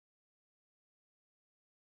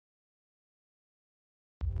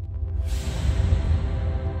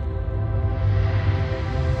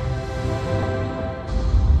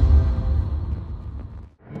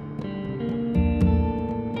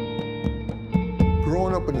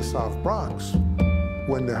Growing up in the South Bronx,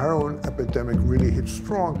 when the heroin epidemic really hit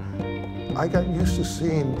strong, I got used to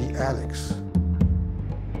seeing the addicts.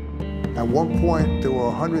 At one point, there were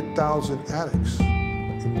 100,000 addicts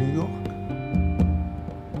in New York.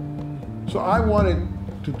 So I wanted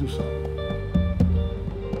to do something.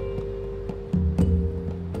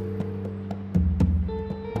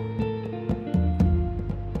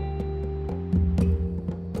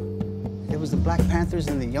 It was the Black Panthers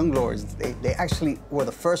and the Young Lords. They actually were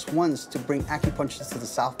the first ones to bring acupuncture to the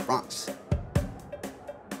South Bronx.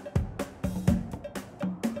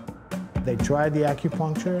 They tried the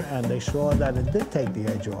acupuncture and they saw that it did take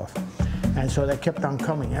the edge off. And so they kept on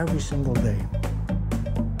coming every single day.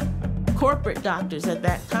 Corporate doctors at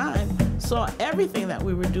that time saw everything that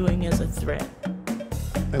we were doing as a threat.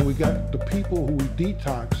 And we got the people who we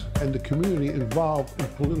detox and the community involved in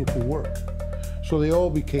political work. So they all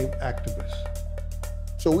became activists.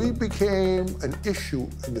 So we became an issue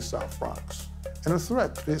in the South Bronx and a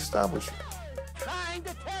threat to the establishment. Trying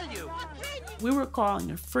to tell you. We were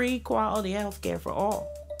calling for free quality health care for all.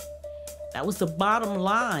 That was the bottom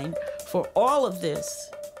line for all of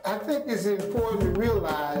this. I think it's important to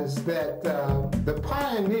realize that the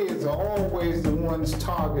pioneers are always the ones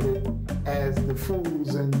targeted as the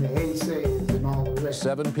fools and the naysayers and all the rest.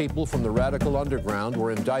 7 people from the radical underground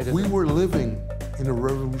were indicted. We were living in a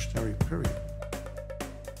revolutionary period.